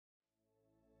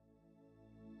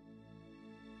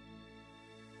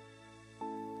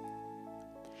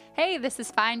Hey, this is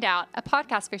Find Out, a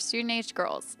podcast for student-aged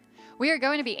girls. We are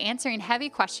going to be answering heavy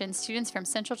questions students from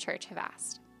Central Church have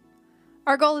asked.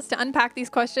 Our goal is to unpack these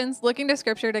questions, looking to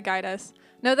Scripture to guide us.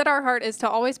 Know that our heart is to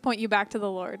always point you back to the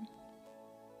Lord.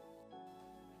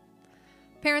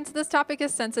 Parents, this topic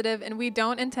is sensitive, and we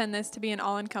don't intend this to be an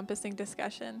all-encompassing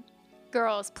discussion.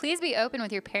 Girls, please be open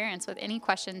with your parents with any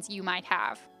questions you might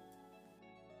have.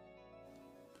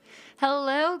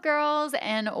 Hello, girls,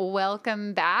 and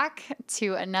welcome back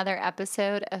to another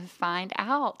episode of Find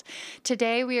Out.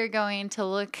 Today, we are going to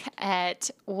look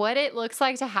at what it looks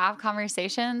like to have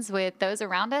conversations with those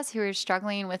around us who are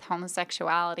struggling with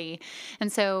homosexuality.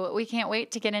 And so we can't wait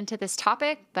to get into this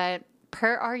topic, but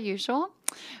per our usual,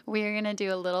 we're going to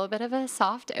do a little bit of a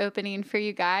soft opening for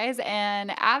you guys.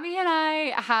 And Abby and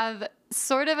I have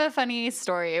sort of a funny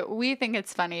story. We think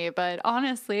it's funny, but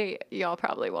honestly, y'all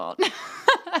probably won't.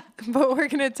 But we're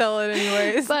going to tell it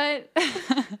anyways. But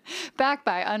backed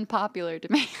by unpopular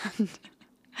demand,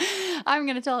 I'm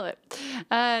going to tell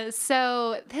it.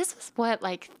 So this was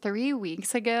like 3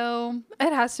 weeks ago?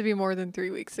 It has to be more than 3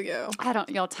 weeks ago.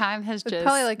 Y'all, time has just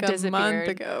probably like disappeared. a month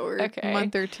ago or a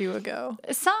month or two ago.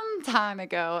 Some time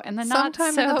ago, in the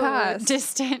Sometime in the past.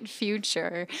 distant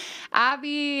future.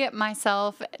 Abby,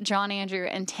 myself, John Andrew,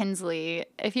 and Tinsley.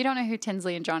 If you don't know who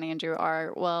Tinsley and John Andrew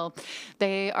are, well,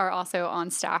 they are also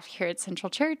on staff here at Central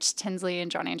Church. Tinsley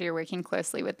and John Andrew are working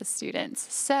closely with the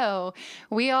students. So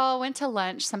we all went to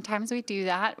lunch. Sometimes we do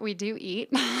that. We do eat.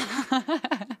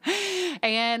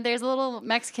 And there's a little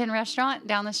Mexican restaurant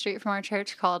down the street from our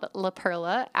church called La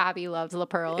Perla. Abby loves La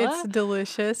Perla. It's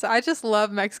delicious. I just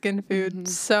love Mexican food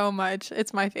so much.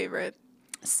 It's my favorite.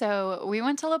 So we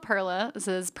went to La Perla. This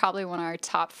is probably one of our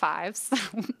top fives.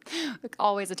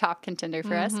 Always a top contender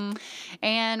for us.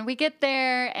 And we get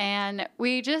there and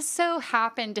we just so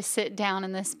happen to sit down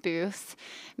in this booth.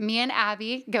 Me and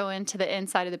Abby go into the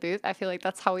inside of the booth. I feel like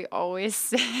that's how we always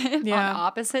sit on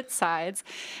opposite sides.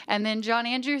 And then John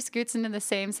Andrew scoots into the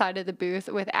same side of the booth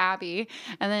with Abby.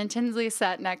 And then Tinsley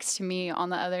sat next to me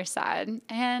on the other side.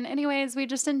 And anyways, we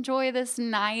just enjoy this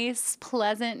nice,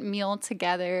 pleasant meal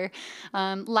together.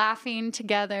 Laughing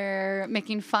together,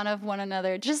 making fun of one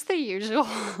another, just the usual.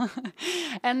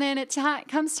 And then it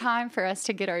comes time for us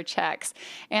to get our checks.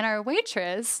 And our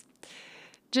waitress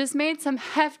just made some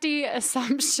hefty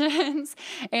assumptions,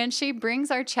 and she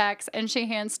brings our checks and she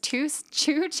hands two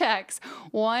checks,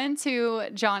 one to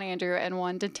John Andrew and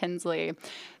one to Tinsley,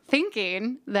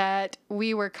 thinking that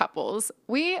we were couples.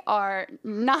 We are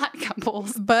not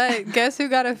couples. But guess who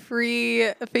got a free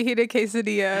fajita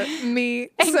quesadilla? Me.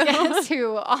 And guess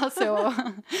who also,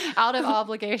 out of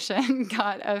obligation,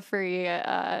 got a free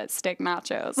steak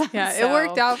nachos. Yeah, it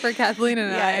worked out for Kathleen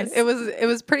and I. It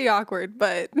was pretty awkward,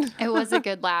 but it was a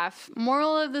good laugh.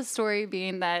 Moral of the story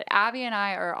being that Abby and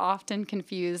I are often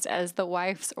confused as the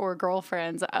wives or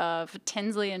girlfriends of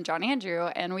Tinsley and John Andrew,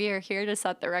 and we are here to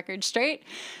set the record straight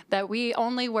that we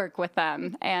only work with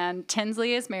them. And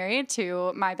Tinsley is married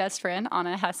to my best friend,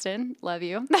 Anna Heston. Love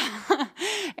you.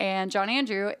 And John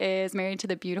Andrew is married to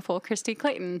the beautiful Christy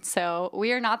Clayton. So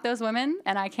we are not those women,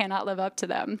 and I cannot live up to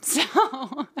them.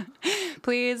 So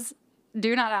please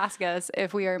do not ask us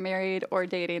if we are married or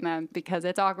dating them, because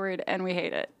it's awkward and we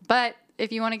hate it. But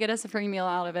if you want to get us a free meal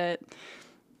out of it,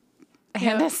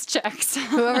 hand us checks.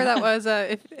 Whoever that was,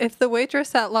 if the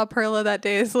waitress at La Perla that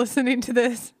day is listening to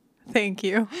this, thank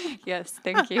you. Yes,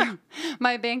 thank you.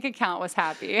 My bank account was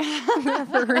happy.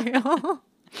 For real.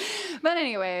 But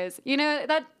anyways,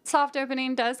 that soft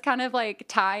opening does kind of like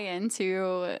tie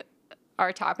into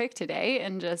our topic today,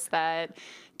 and just that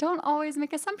don't always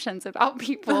make assumptions about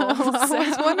people. I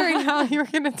was wondering how you were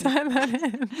going to tie that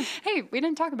in. Hey, we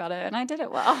didn't talk about it, and I did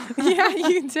it well. Yeah,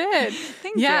 you did.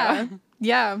 Thank you.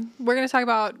 Yeah. We're going to talk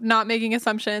about not making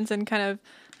assumptions and kind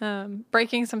of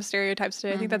breaking some stereotypes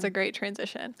today. I think that's a great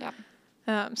transition. Yeah.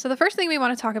 So the first thing we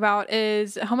want to talk about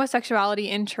is homosexuality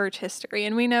in church history.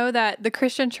 And we know that the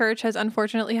Christian church has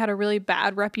unfortunately had a really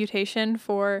bad reputation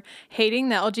for hating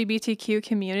the LGBTQ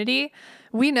community.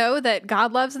 We know that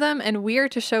God loves them, and we are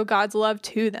to show God's love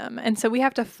to them. And so we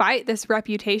have to fight this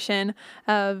reputation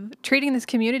of treating this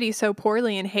community so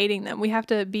poorly and hating them. We have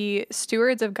to be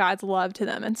stewards of God's love to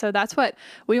them. And so that's what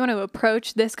we want to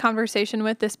approach this conversation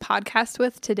with, this podcast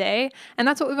with today. And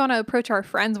that's what we want to approach our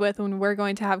friends with when we're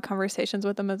going to have conversations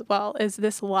with them as well, is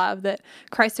this love that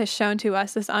Christ has shown to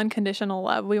us, this unconditional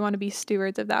love. We want to be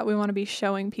stewards of that. We want to be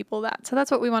showing people that. So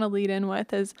that's what we want to lead in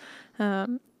with, is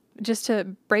just to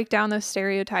break down those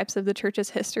stereotypes of the church's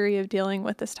history of dealing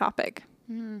with this topic.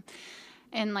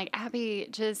 And like Abby,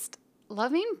 just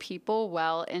loving people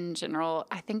well in general,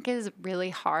 I think is really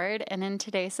hard. And in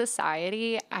today's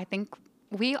society, I think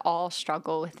we all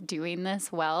struggle with doing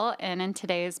this well. And in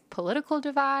today's political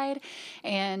divide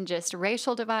and just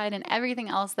racial divide and everything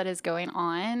else that is going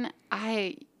on,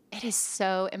 it is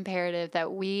so imperative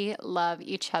that we love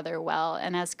each other well.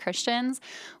 And as Christians,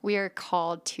 we are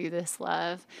called to this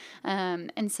love.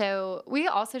 And so we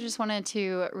also just wanted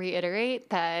to reiterate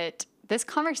that this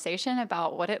conversation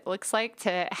about what it looks like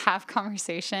to have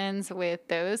conversations with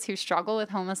those who struggle with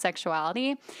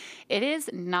homosexuality, it is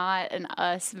not an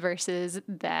us versus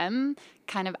them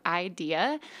kind of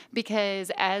idea,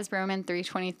 because as Romans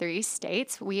 3:23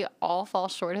 states, we all fall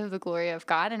short of the glory of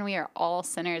God and we are all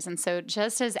sinners. And so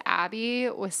just as Abby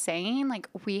was saying, like,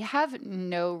 we have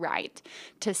no right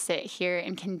to sit here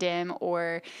and condemn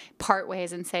or part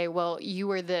ways and say, well, you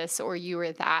were this or you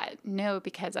were that. No,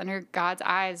 because under God's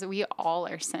eyes, we all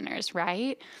are sinners,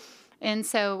 right? And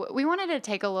so we wanted to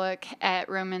take a look at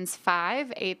Romans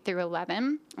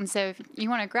 5:8-11. And so if you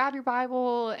want to grab your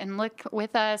Bible and look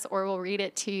with us, or we'll read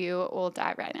it to you, we'll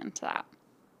dive right into that.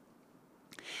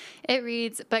 It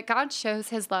reads, "But God shows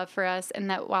his love for us in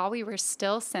that while we were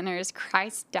still sinners,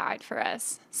 Christ died for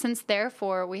us. Since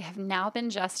therefore we have now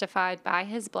been justified by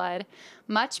his blood,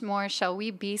 much more shall we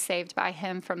be saved by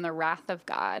him from the wrath of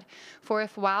God. For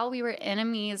if while we were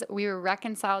enemies, we were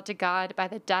reconciled to God by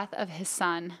the death of his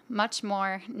Son, much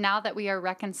more, now that we are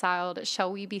reconciled,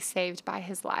 shall we be saved by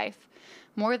his life.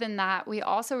 More than that, we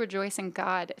also rejoice in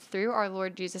God through our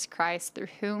Lord Jesus Christ, through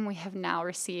whom we have now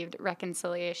received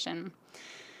reconciliation."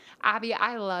 Abby,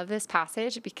 I love this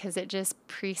passage because it just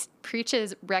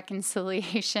preaches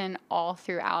reconciliation all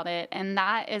throughout it. And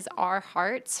that is our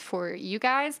hearts for you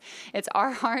guys. It's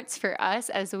our hearts for us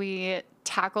as we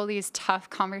tackle these tough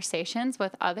conversations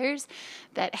with others,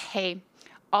 that, hey,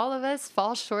 all of us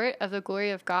fall short of the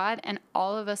glory of God and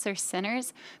all of us are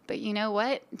sinners. But you know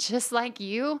what? Just like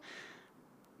you,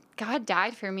 God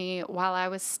died for me while I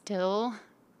was still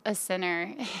a sinner.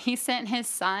 He sent his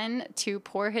Son to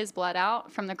pour his blood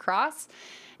out from the cross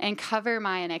and cover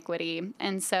my iniquity.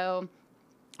 And so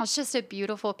it's just a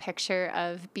beautiful picture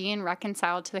of being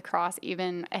reconciled to the cross,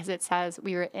 even as it says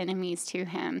we were enemies to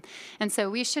him. And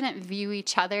so we shouldn't view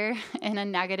each other in a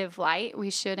negative light. We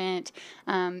shouldn't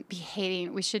be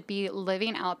hating. We should be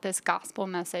living out this gospel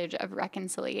message of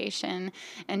reconciliation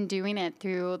and doing it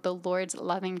through the Lord's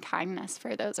loving kindness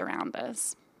for those around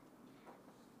us.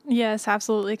 Yes,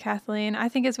 absolutely, Kathleen. I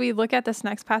think as we look at this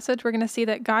next passage, we're going to see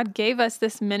that God gave us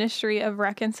this ministry of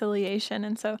reconciliation.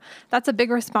 And so that's a big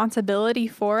responsibility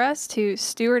for us to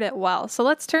steward it well. So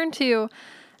let's turn to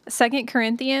 2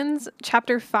 Corinthians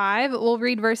chapter 5. We'll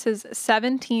read verses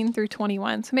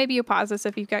 17-21. So maybe you pause this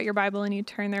if you've got your Bible and you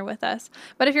turn there with us.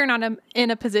 But if you're not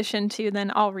in a position to,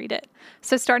 then I'll read it.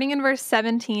 So starting in verse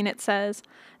 17, it says,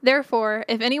 "Therefore,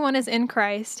 if anyone is in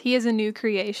Christ, he is a new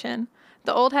creation.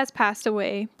 The old has passed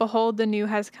away. Behold, the new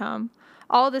has come.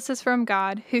 All this is from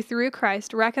God, who through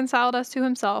Christ reconciled us to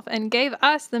himself and gave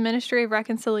us the ministry of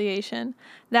reconciliation.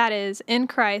 That is, in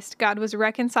Christ, God was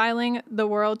reconciling the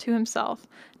world to himself,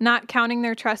 not counting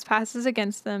their trespasses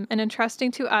against them, and entrusting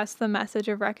to us the message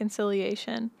of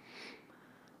reconciliation.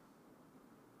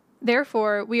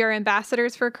 Therefore, we are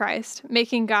ambassadors for Christ,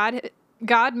 making God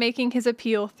making his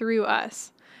appeal through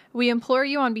us. We implore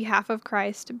you on behalf of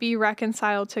Christ, be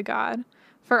reconciled to God.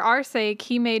 For our sake,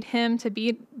 he made him to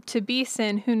be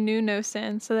sin who knew no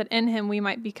sin, so that in him we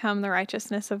might become the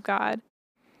righteousness of God."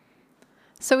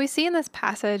 So we see in this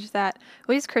passage that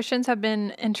we as Christians have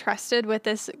been entrusted with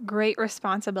this great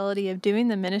responsibility of doing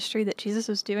the ministry that Jesus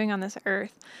was doing on this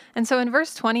earth. And so in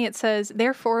verse 20, it says,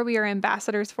 "Therefore we are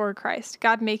ambassadors for Christ,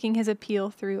 God making his appeal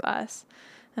through us."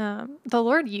 The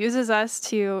Lord uses us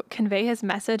to convey his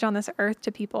message on this earth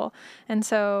to people. And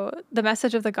so the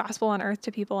message of the gospel on earth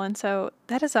to people. And so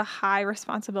that is a high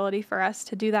responsibility for us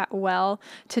to do that well,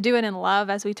 to do it in love,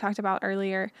 as we talked about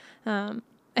earlier.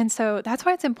 And so that's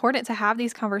why it's important to have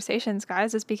these conversations,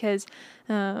 guys, is because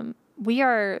we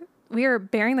are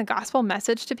bearing the gospel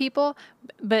message to people,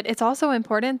 but it's also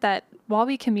important that while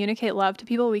we communicate love to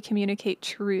people, we communicate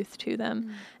truth to them.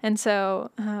 Mm. And so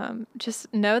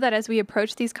just know that as we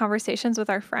approach these conversations with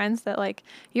our friends, that like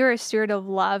you're a steward of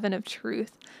love and of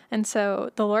truth. And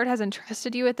so the Lord has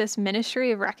entrusted you with this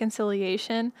ministry of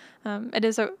reconciliation. It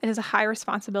is a high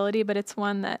responsibility, but it's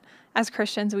one that as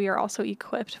Christians we are also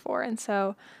equipped for. And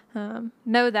so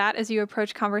know that as you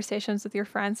approach conversations with your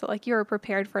friends, that like you are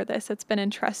prepared for this. It's been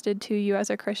entrusted to you as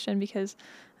a Christian because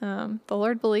the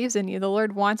Lord believes in you. The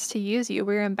Lord wants to use you.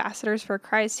 We're ambassadors for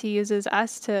Christ. He uses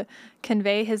us to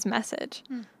convey his message.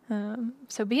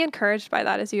 So be encouraged by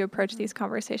that as you approach these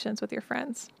conversations with your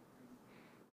friends.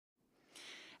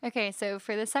 Okay, so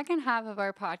for the second half of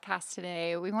our podcast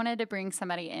today, we wanted to bring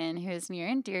somebody in who is near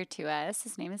and dear to us.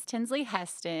 His name is Tinsley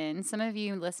Heston. Some of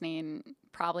you listening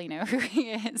probably know who he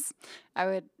is. I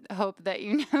would hope that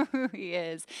you know who he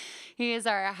is. He is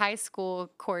our high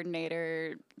school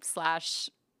coordinator slash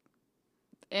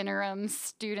interim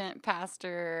student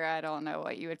pastor. I don't know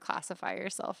what you would classify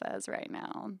yourself as right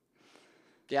now.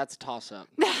 Yeah, it's a toss-up.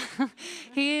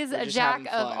 He's a jack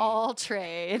of all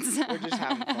trades. We're just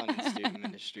having fun in student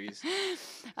ministries.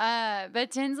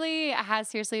 But Tinsley has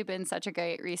seriously been such a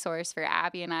great resource for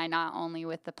Abby and I, not only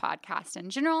with the podcast in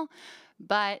general,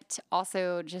 but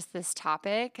also just this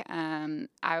topic.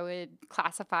 I would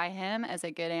classify him as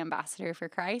a good ambassador for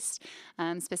Christ,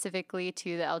 specifically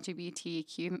to the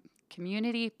LGBTQ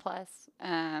community plus.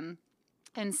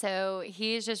 And so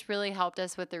he's just really helped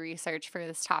us with the research for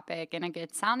this topic and a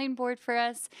good sounding board for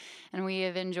us. And we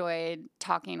have enjoyed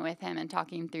talking with him and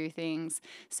talking through things.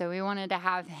 So we wanted to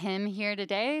have him here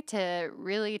today to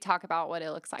really talk about what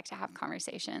it looks like to have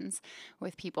conversations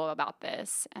with people about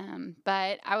this.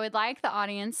 But I would like the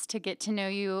audience to get to know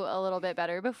you a little bit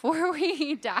better before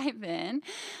we dive in.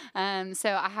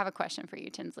 So I have a question for you,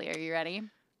 Tinsley. Are you ready?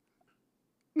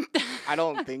 I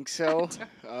don't think so.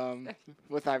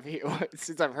 Since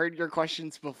I've heard your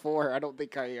questions before, I don't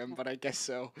think I am, but I guess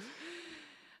so.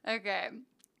 Okay.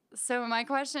 So my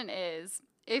question is,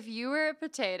 if you were a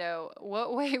potato,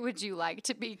 what way would you like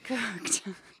to be cooked?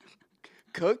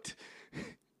 Cooked?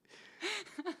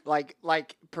 like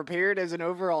prepared as an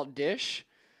overall dish?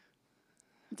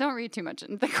 Don't read too much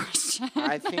into the question.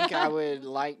 I think I would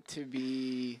like to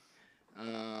be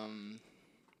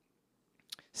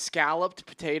scalloped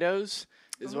potatoes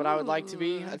is what I would like to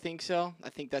be. I think so. I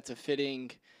think that's a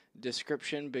fitting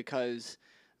description because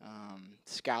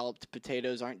scalloped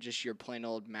potatoes aren't just your plain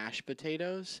old mashed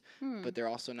potatoes, but they're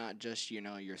also not just,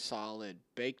 your solid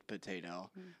baked potato,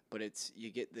 but you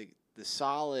get the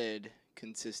solid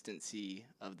consistency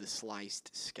of the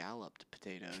sliced scalloped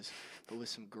potatoes, but with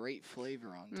some great flavor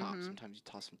on top. Sometimes you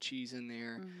toss some cheese in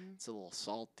there. It's a little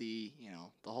salty,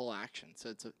 the whole action. So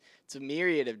it's a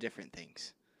myriad of different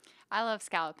things. I love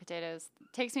scalloped potatoes.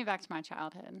 Takes me back to my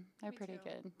childhood. They're pretty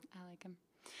good. I like them.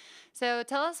 So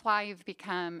tell us why you've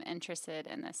become interested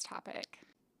in this topic.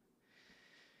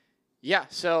 Yeah,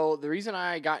 so the reason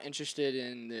I got interested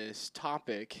in this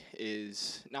topic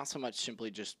is not so much simply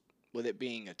just with it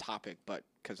being a topic, but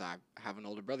because I have an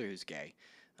older brother who's gay,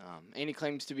 and he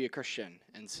claims to be a Christian.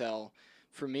 And so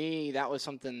for me, that was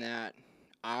something that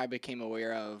I became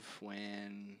aware of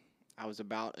when I was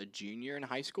about a junior in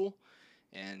high school.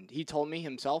 And he told me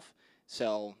himself,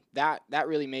 so that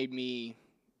really made me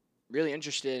really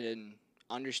interested in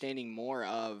understanding more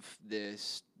of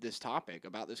this topic,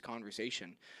 about this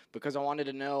conversation, because I wanted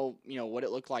to know, what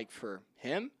it looked like for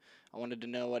him. I wanted to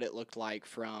know what it looked like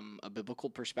from a biblical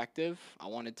perspective. I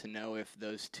wanted to know if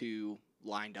those two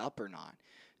lined up or not.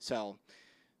 So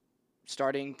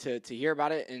starting to hear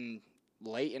about it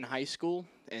late in high school,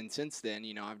 and since then,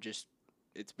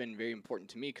 it's been very important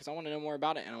to me because I want to know more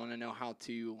about it and I want to know how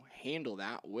to handle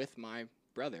that with my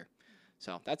brother.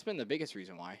 So that's been the biggest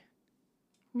reason why.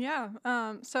 Yeah.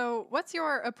 So what's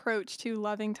your approach to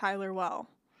loving Tyler well?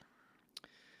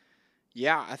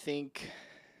 Yeah, I think,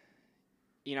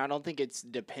 I don't think it's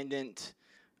dependent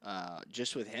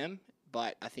just with him,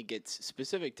 but I think it's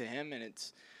specific to him, and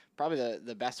it's probably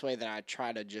the best way that I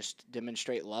try to just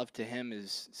demonstrate love to him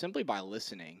is simply by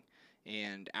listening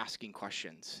and asking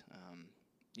questions.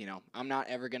 I'm not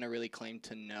ever going to really claim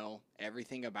to know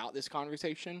everything about this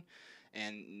conversation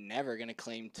and never going to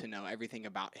claim to know everything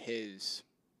about his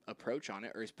approach on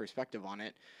it or his perspective on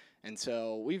it. And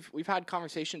so we've had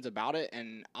conversations about it,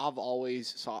 and I've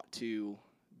always sought to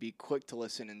be quick to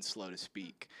listen and slow to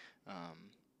speak,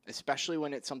 especially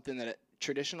when it's something that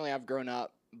traditionally I've grown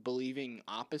up believing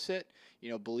opposite,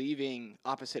 believing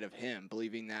opposite of him,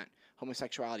 believing that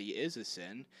homosexuality is a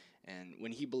sin. And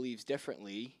when he believes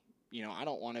differently, I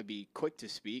don't want to be quick to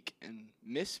speak and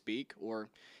misspeak or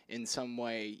in some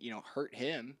way, hurt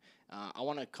him. I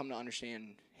want to come to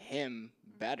understand him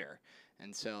better.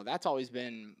 And so that's always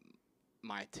been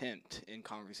my attempt in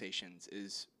conversations,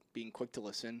 is being quick to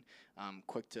listen,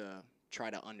 quick to try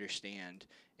to understand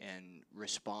and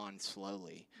respond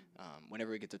slowly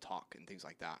whenever we get to talk and things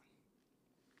like that.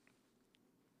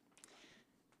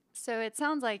 So it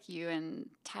sounds like you and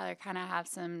Tyler kind of have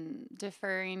some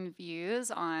differing views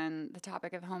on the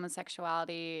topic of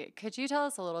homosexuality. Could you tell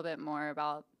us a little bit more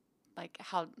about like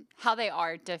how they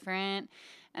are different,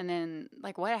 and then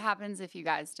like what happens if you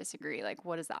guys disagree? Like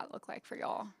what does that look like for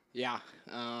y'all? Yeah.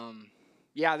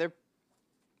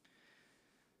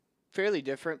 fairly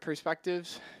different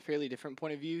perspectives, fairly different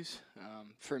point of views.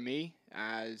 For me,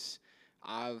 as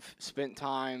I've spent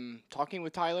time talking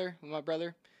with Tyler, with my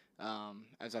brother,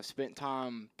 as I've spent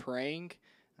time praying,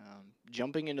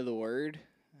 jumping into the Word,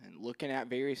 and looking at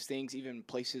various things, even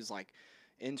places like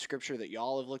in Scripture that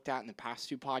y'all have looked at in the past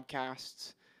 2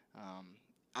 podcasts.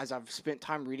 As I've spent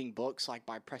time reading books like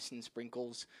by Preston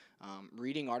Sprinkles,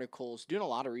 reading articles, doing a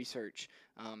lot of research,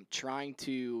 trying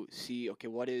to see, okay,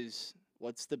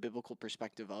 what's the biblical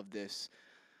perspective of this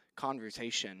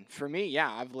conversation? For me,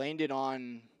 yeah, I've landed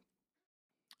on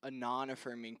a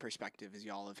non-affirming perspective, as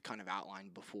y'all have kind of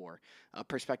outlined before. A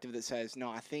perspective that says,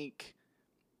 no, I think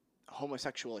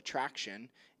homosexual attraction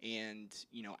and,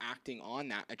 acting on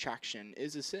that attraction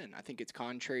is a sin. I think it's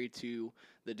contrary to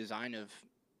the design of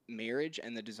marriage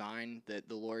and the design that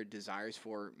the Lord desires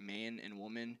for man and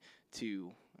woman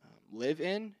to live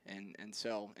in and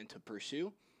to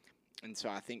pursue. And so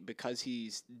I think because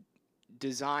he's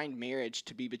designed marriage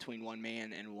to be between one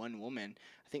man and one woman,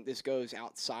 I think this goes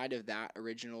outside of that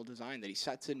original design that he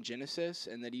sets in Genesis,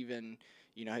 and that even,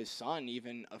 his son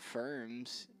even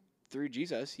affirms through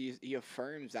Jesus. He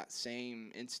affirms that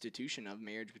same institution of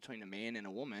marriage between a man and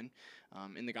a woman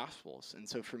in the Gospels. And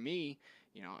so for me,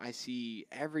 I see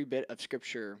every bit of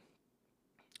Scripture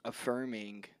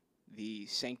affirming the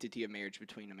sanctity of marriage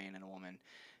between a man and a woman.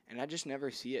 And I just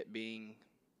never see it being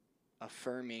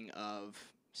affirming of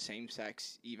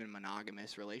same-sex, even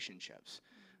monogamous relationships.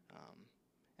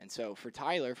 And so for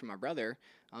Tyler, for my brother,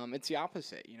 it's the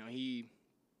opposite.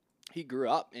 He grew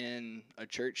up in a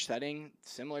church setting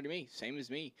similar to me, same as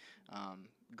me.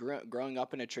 Growing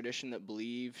up in a tradition that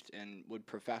believed and would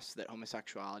profess that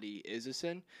homosexuality is a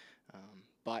sin.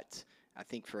 But I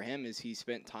think for him, as he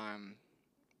spent time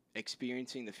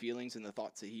experiencing the feelings and the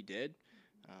thoughts that he did,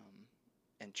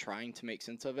 and trying to make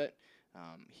sense of it,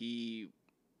 he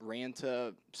ran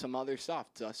to some other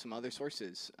stuff, to some other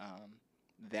sources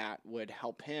that would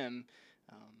help him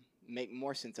make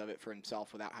more sense of it for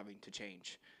himself without having to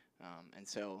change. And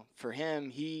so for him,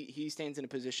 he stands in a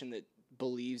position that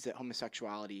believes that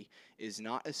homosexuality is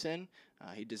not a sin.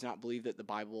 He does not believe that the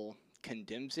Bible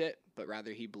condemns it, but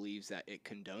rather he believes that it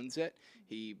condones it.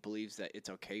 He believes that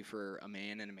it's okay for a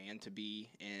man and a man to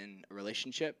be in a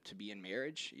relationship, to be in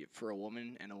marriage, for a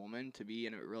woman and a woman to be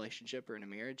in a relationship or in a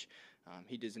marriage.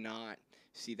 He does not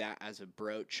see that as a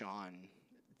broach on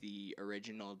the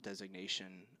original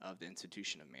designation of the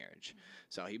institution of marriage.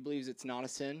 So he believes it's not a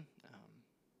sin.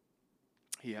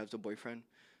 He has a boyfriend.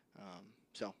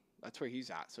 So that's where he's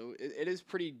at. So it is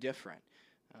pretty different.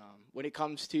 When it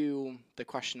comes to the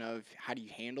question of how do you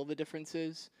handle the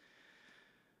differences,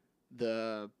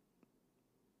 the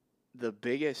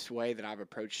biggest way that I've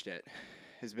approached it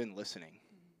has been listening.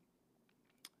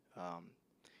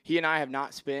 He and I have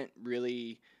not spent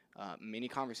really many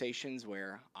conversations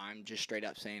where I'm just straight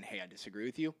up saying, hey, I disagree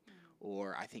with you,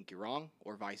 or I think you're wrong,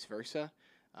 or vice versa.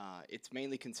 It's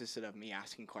mainly consisted of me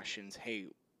asking questions, hey,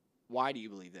 why do you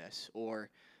believe this? Or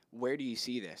where do you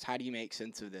see this? How do you make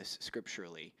sense of this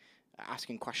scripturally?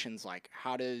 Asking questions like,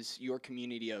 how does your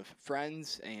community of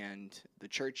friends and the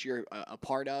church you're a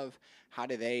part of,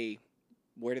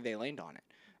 where do they land on it?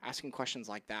 Asking questions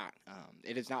like that.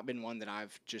 It has not been one that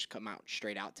I've just come out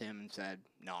straight out to him and said,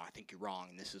 no, I think you're wrong,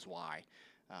 and this is why.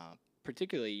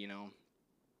 Particularly,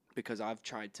 because I've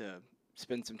tried to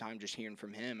spend some time just hearing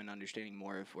from him and understanding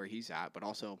more of where he's at, but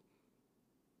also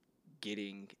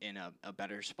getting in a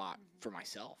better spot for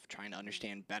myself, trying to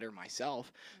understand better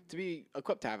myself to be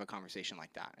equipped to have a conversation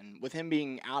like that. And with him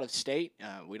being out of state,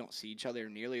 we don't see each other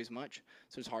nearly as much,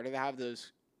 so it's harder to have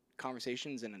those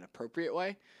conversations in an appropriate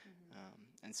way.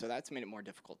 And so that's made it more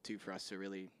difficult too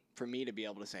for me to be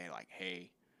able to say like,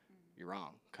 hey, you're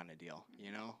wrong, kind of deal,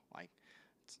 like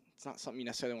it's not something you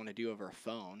necessarily want to do over a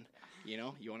phone. You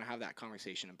want to have that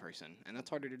conversation in person, and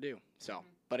that's harder to do. So,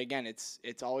 but again,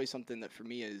 it's always something that for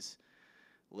me is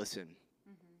listen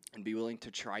and be willing to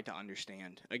try to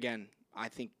understand. Again, I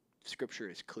think Scripture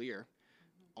is clear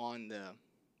on the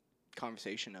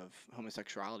conversation of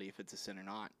homosexuality, if it's a sin or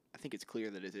not. I think it's clear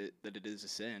that it is a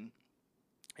sin,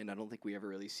 and I don't think we ever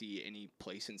really see any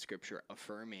place in Scripture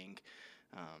affirming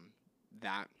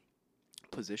that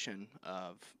position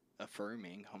of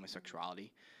affirming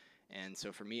homosexuality. And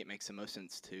so for me, it makes the most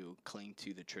sense to cling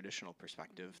to the traditional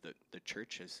perspective that the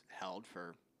church has held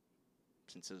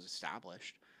since it was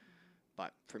established.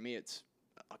 But for me, it's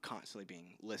constantly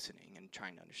being listening and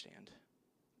trying to understand.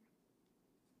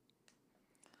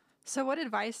 So what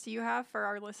advice do you have for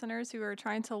our listeners who are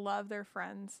trying to love their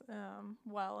friends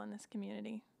well in this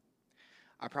community?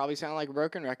 I probably sound like a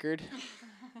broken record,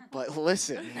 but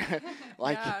listen,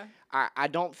 I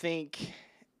don't think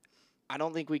I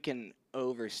don't think we can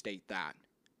overstate that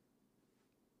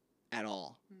at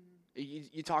all.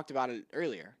 You talked about it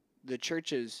earlier. The church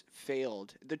has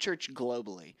failed. The church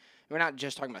globally. We're not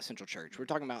just talking about Central Church. We're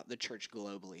talking about the church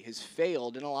globally has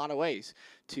failed in a lot of ways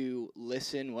to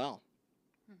listen well.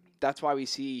 That's why we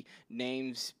see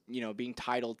names, being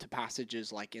titled to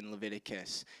passages like in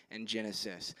Leviticus and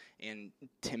Genesis and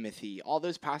Timothy, all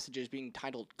those passages being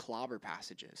titled clobber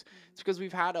passages. It's because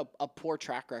we've had a poor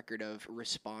track record of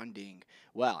responding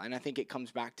well. And I think it comes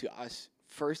back to us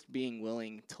first being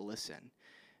willing to listen.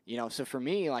 So for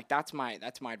me, like that's my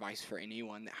advice for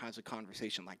anyone that has a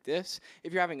conversation like this.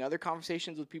 If you're having other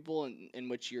conversations with people in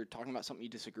which you're talking about something you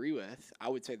disagree with, I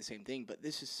would say the same thing. But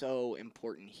this is so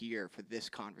important here for this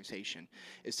conversation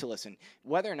is to listen,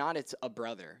 whether or not it's a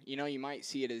brother. You might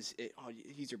see it as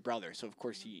he's your brother, so of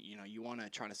course you want to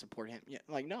try to support him. Yeah,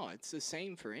 like no, it's the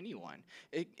same for anyone.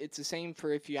 It's the same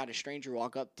for if you had a stranger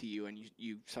walk up to you and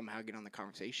you somehow get on the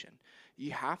conversation.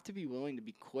 You have to be willing to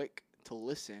be quick to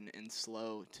listen and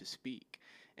slow to speak.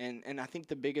 And I think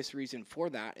the biggest reason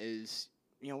for that is,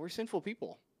 we're sinful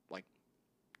people. Like,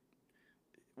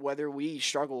 whether we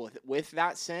struggle with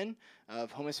that sin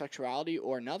of homosexuality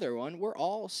or another one, we're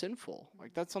all sinful.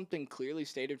 Like, that's something clearly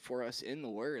stated for us in the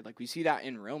Word. Like, we see that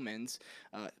in Romans,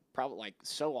 probably like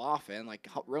so often. Like,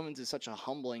 Romans is such a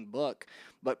humbling book.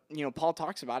 But, Paul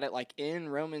talks about it like in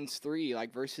Romans 3,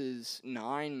 like verses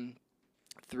 9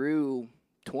 through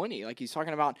 20, like he's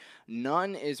talking about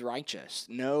none is righteous,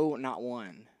 no, not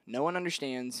one. No one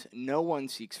understands, no one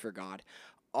seeks for God.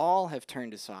 All have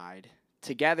turned aside.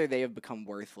 Together they have become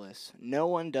worthless. No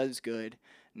one does good,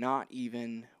 not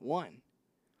even one.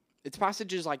 It's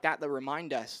passages like that that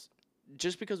remind us,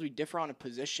 just because we differ on a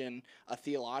position, a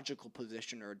theological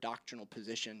position or a doctrinal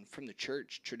position from the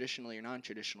church, traditionally or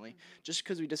non-traditionally, just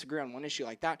because we disagree on one issue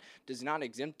like that does not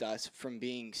exempt us from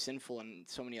being sinful in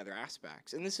so many other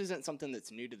aspects. And this isn't something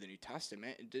that's new to the New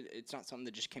Testament. It's not something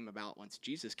that just came about once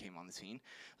Jesus came on the scene.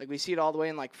 Like we see it all the way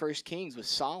in like 1 Kings with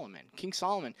Solomon. King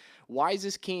Solomon,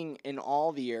 wisest king in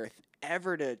all the earth,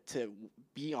 ever to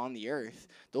be on the earth.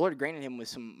 The Lord granted him with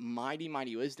some mighty,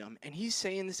 mighty wisdom, and he's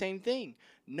saying the same thing.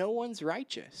 No one's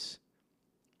righteous.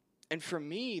 And for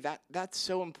me, that's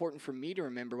so important for me to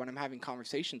remember when I'm having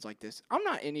conversations like this. I'm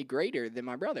not any greater than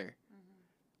my brother.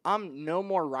 I'm no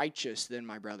more righteous than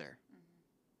my brother.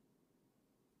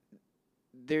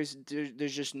 There's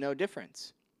just no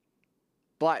difference.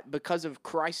 But because of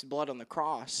Christ's blood on the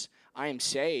cross, I am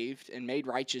saved and made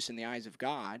righteous in the eyes of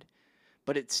God.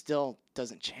 But it still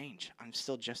doesn't change. I'm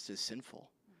still just as sinful.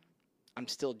 I'm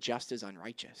still just as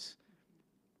unrighteous.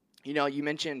 You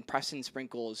mentioned Preston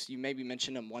Sprinkles. You maybe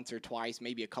mentioned him once or twice,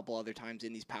 maybe a couple other times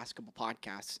in these past couple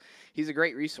podcasts. He's a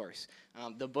great resource.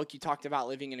 The book you talked about,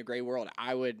 Living in a Gray World,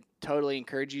 I would totally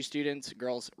encourage you students,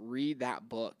 girls, read that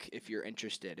book if you're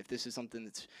interested. If this is something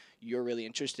that you're really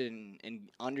interested in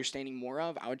understanding more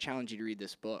of, I would challenge you to read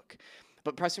this book.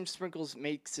 But Preston Sprinkles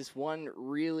makes this one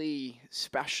really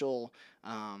special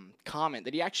comment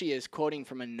that he actually is quoting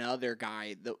from another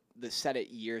guy that said it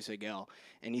years ago.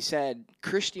 And he said,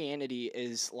 Christianity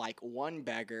is like one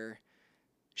beggar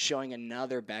showing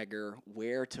another beggar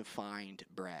where to find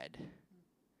bread.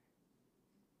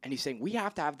 And he's saying we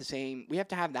have to have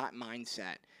that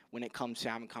mindset when it comes to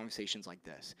having conversations like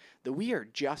this, that we are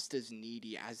just as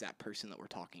needy as that person that we're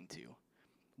talking to.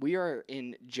 We are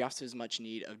in just as much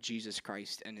need of Jesus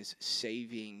Christ and his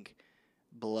saving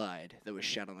blood that was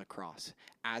shed on the cross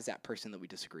as that person that we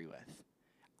disagree with.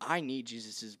 I need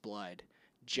Jesus' blood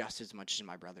just as much as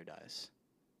my brother does,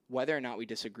 whether or not we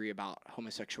disagree about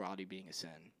homosexuality being a sin.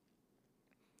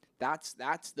 That's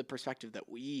the perspective that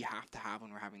we have to have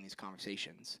when we're having these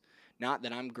conversations. Not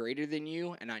that I'm greater than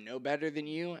you and I know better than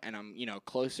you and I'm,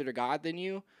 closer to God than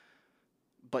you,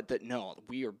 but that no,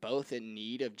 we are both in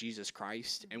need of Jesus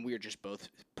Christ, and we are just both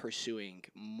pursuing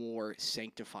more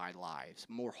sanctified lives,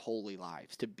 more holy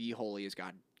lives, to be holy as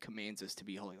God commands us to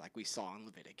be holy, like we saw in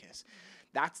Leviticus.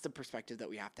 That's the perspective that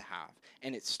we have to have,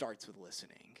 and it starts with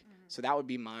listening. So that would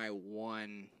be my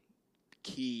one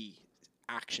key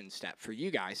action step for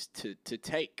you guys to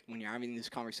take when you're having these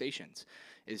conversations,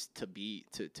 is to be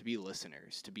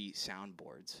listeners, to be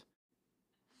soundboards.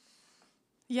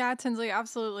 Yeah, Tinsley,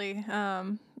 absolutely.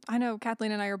 I know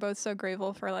Kathleen and I are both so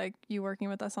grateful for you working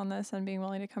with us on this and being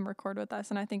willing to come record with us.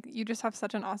 And I think you just have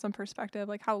such an awesome perspective,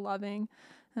 how loving,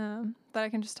 that I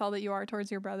can just tell that you are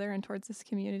towards your brother and towards this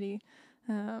community.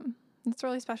 It's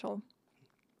really special.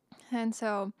 And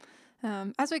so,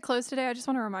 as we close today, I just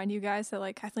want to remind you guys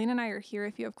that Kathleen and I are here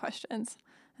if you have questions.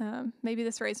 Maybe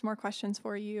this raised more questions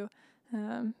for you.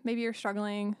 Maybe you're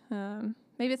struggling.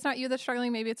 maybe it's not you that's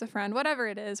struggling, maybe it's a friend, whatever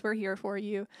it is, we're here for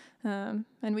you. And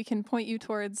we can point you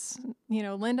towards,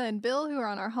 Linda and Bill, who are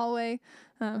on our hallway,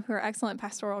 who are excellent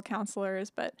pastoral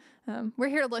counselors, but we're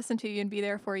here to listen to you and be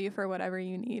there for you for whatever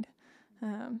you need.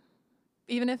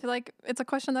 Even if it's a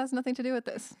question that has nothing to do with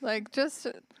this, just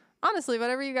honestly,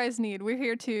 whatever you guys need, we're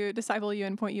here to disciple you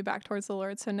and point you back towards the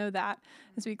Lord. So know that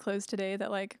as we close today,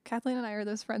 that Kathleen and I are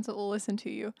those friends that will listen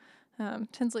to you.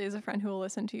 Tinsley is a friend who will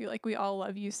listen to you. We all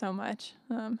love you so much.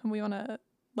 And we want to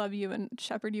love you and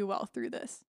shepherd you well through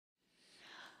this.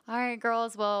 All right,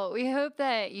 girls. Well, we hope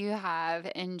that you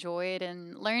have enjoyed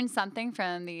and learned something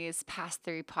from these past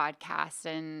 3 podcasts,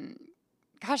 and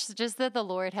gosh, just that the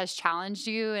Lord has challenged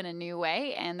you in a new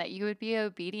way and that you would be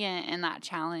obedient in that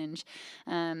challenge.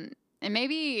 And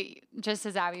maybe just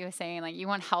as Abby was saying, you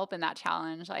want help in that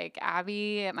challenge.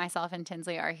 Abby, myself, and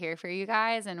Tinsley are here for you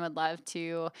guys and would love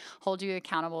to hold you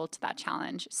accountable to that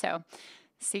challenge. So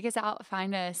seek us out,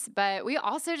 find us. But we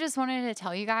also just wanted to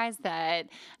tell you guys that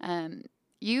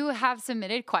you have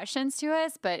submitted questions to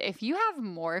us, but if you have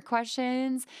more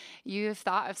questions, you've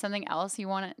thought of something else you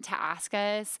want to ask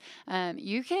us,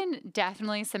 you can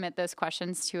definitely submit those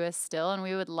questions to us still, and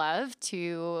we would love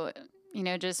to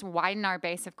just widen our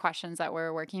base of questions that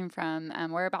we're working from.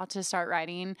 We're about to start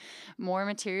writing more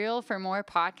material for more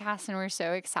podcasts, and we're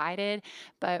so excited.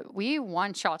 But we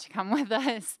want y'all to come with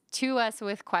us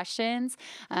with questions.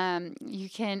 You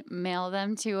can mail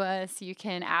them to us. You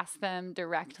can ask them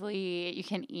directly. You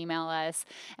can email us,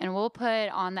 and we'll put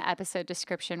on the episode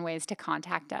description ways to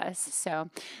contact us. So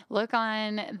look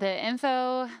on the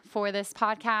info for this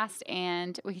podcast,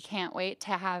 and we can't wait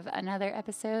to have another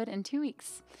episode in 2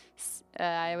 weeks.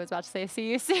 I was about to say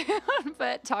see you soon,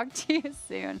 but talk to you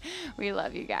soon. We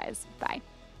love you guys. Bye.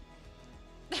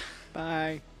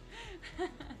 Bye.